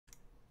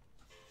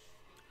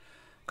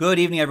Good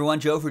evening,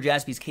 everyone. Joe for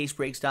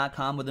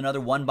JaspysCaseBreaks.com with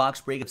another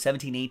one-box break of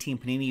 17-18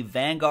 Panini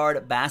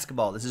Vanguard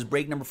basketball. This is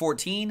break number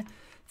 14.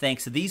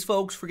 Thanks to these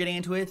folks for getting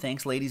into it.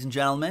 Thanks, ladies and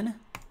gentlemen.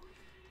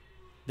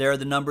 There are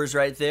the numbers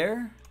right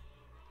there.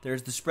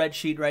 There's the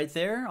spreadsheet right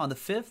there on the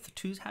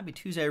 5th. Happy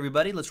Tuesday,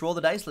 everybody. Let's roll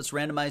the dice. Let's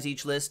randomize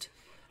each list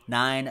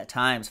 9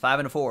 times. 5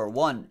 and a 4.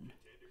 1,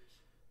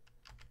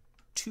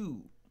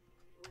 2,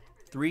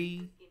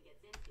 3,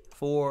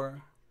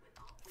 4,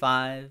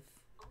 5,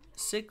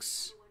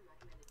 6,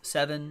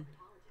 7,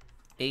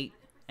 8,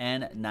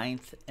 and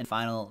 9th and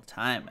final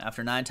time.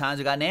 After 9 times,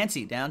 we got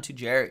Nancy down to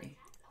Jerry.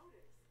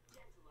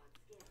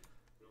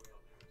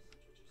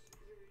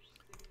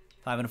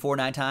 5 and a 4,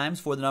 9 times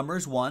for the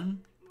numbers.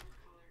 1,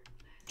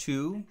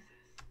 2,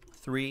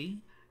 3,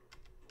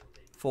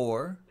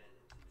 4,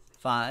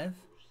 5,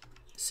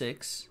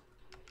 6,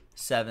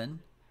 7,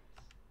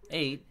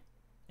 8,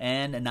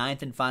 and a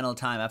 9th and final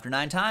time. After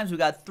 9 times, we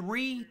got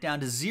 3 down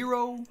to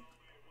 0.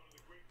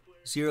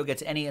 0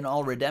 gets any and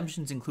all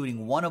redemptions,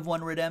 including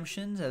 1-of-1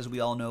 redemptions, as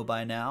we all know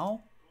by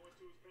now.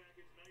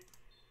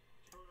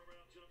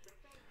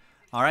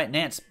 All right,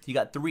 Nance, you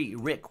got 3.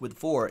 Rick with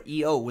 4.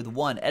 EO with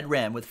 1.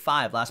 Edram with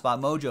 5. Last spot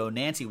Mojo.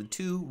 Nancy with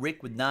 2.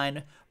 Rick with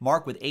 9.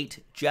 Mark with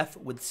 8. Jeff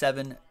with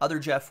 7. Other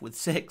Jeff with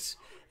 6.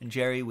 And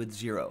Jerry with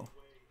 0.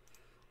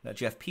 Got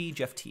Jeff P,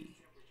 Jeff T.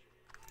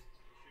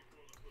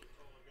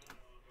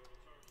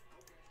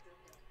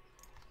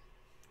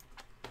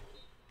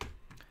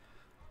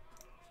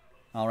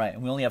 All right,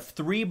 and we only have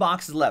 3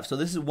 boxes left. So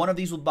this is one of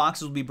these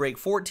boxes will be break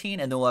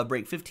 14, and then we'll have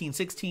break 15,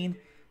 16,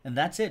 and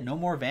that's it. No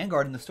more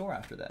Vanguard in the store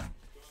after that.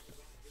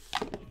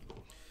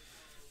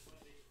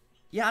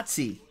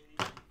 Yahtzee.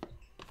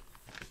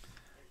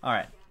 All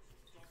right.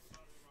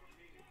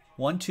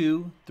 1,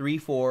 2, 3,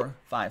 4,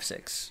 5,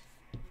 6.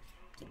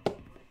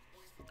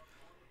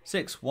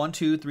 6. 1,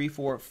 2, 3,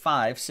 4,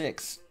 5,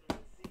 6.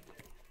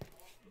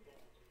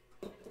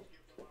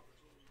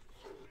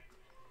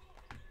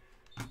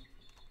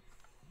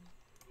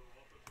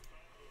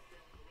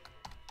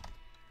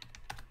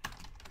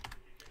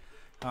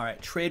 All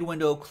right, trade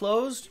window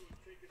closed.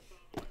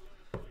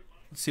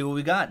 Let's see what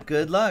we got.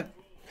 Good luck.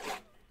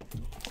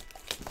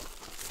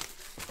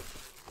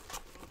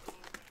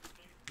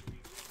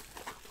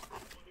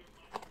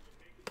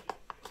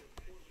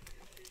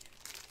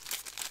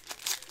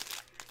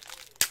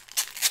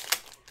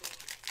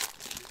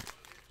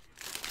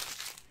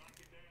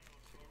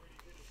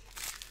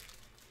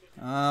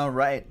 All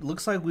right,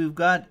 looks like we've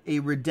got a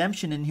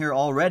redemption in here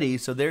already,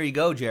 so there you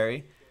go,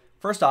 Jerry.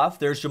 First off,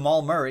 there's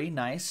Jamal Murray.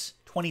 Nice.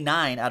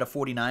 29 out of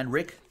 49.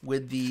 Rick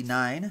with the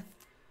 9.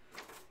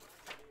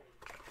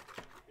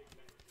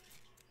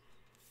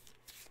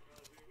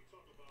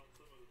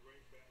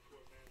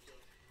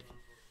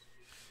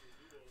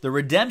 The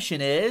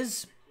redemption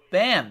is,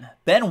 bam,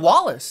 Ben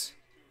Wallace.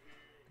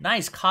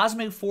 Nice.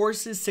 Cosmic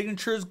Forces,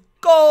 signatures,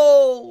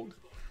 gold.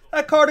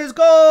 That card is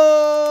gold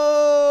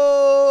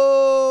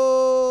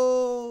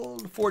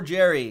for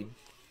Jerry.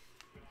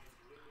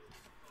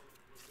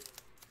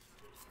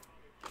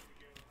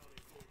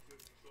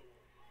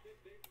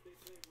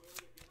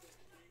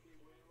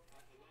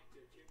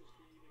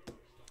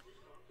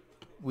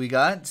 We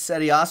got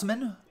Seti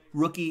Osman,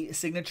 rookie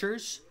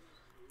signatures,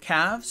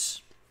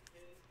 Cavs.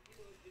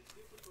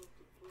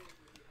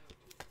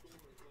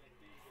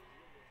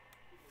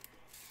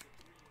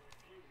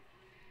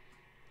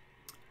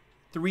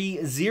 Three,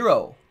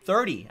 0,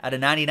 30 out of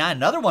 99.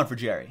 Another one for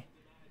Jerry.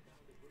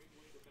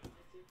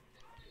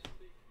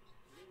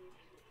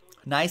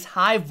 Nice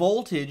high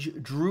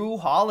voltage Drew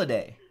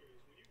Holiday.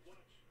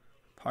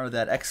 Part of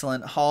that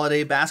excellent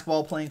Holiday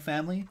basketball playing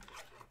family.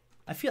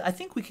 I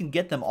think we can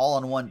get them all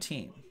on one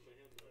team.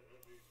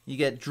 You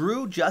get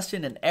Drew,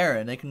 Justin, and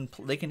Aaron. They can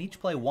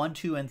each play 1,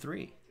 2, and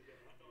 3.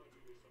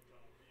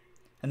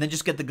 And then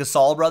just get the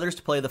Gasol brothers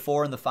to play the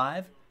 4 and the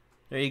 5.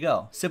 There you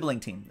go. Sibling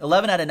team.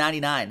 11 out of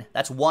 99.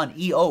 That's 1.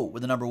 EO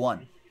with the number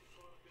 1.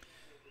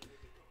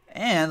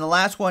 And the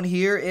last one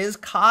here is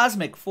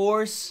Cosmic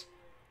Force,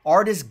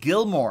 Artist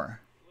Gilmore.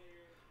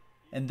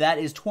 And that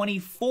is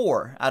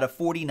 24 out of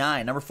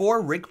 49. Number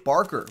 4, Rick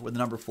Barker with the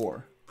number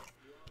 4.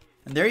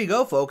 And there you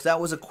go, folks. That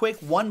was a quick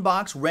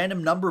one-box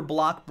random number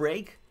block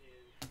break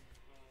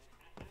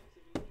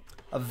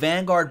of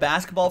Vanguard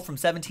basketball from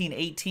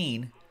 17-18.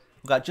 We've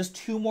got just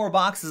 2 more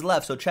boxes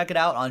left, so check it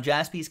out on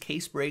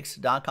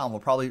JaspysCaseBreaks.com. We'll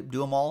probably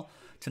do them all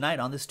tonight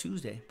on this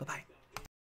Tuesday. Bye-bye.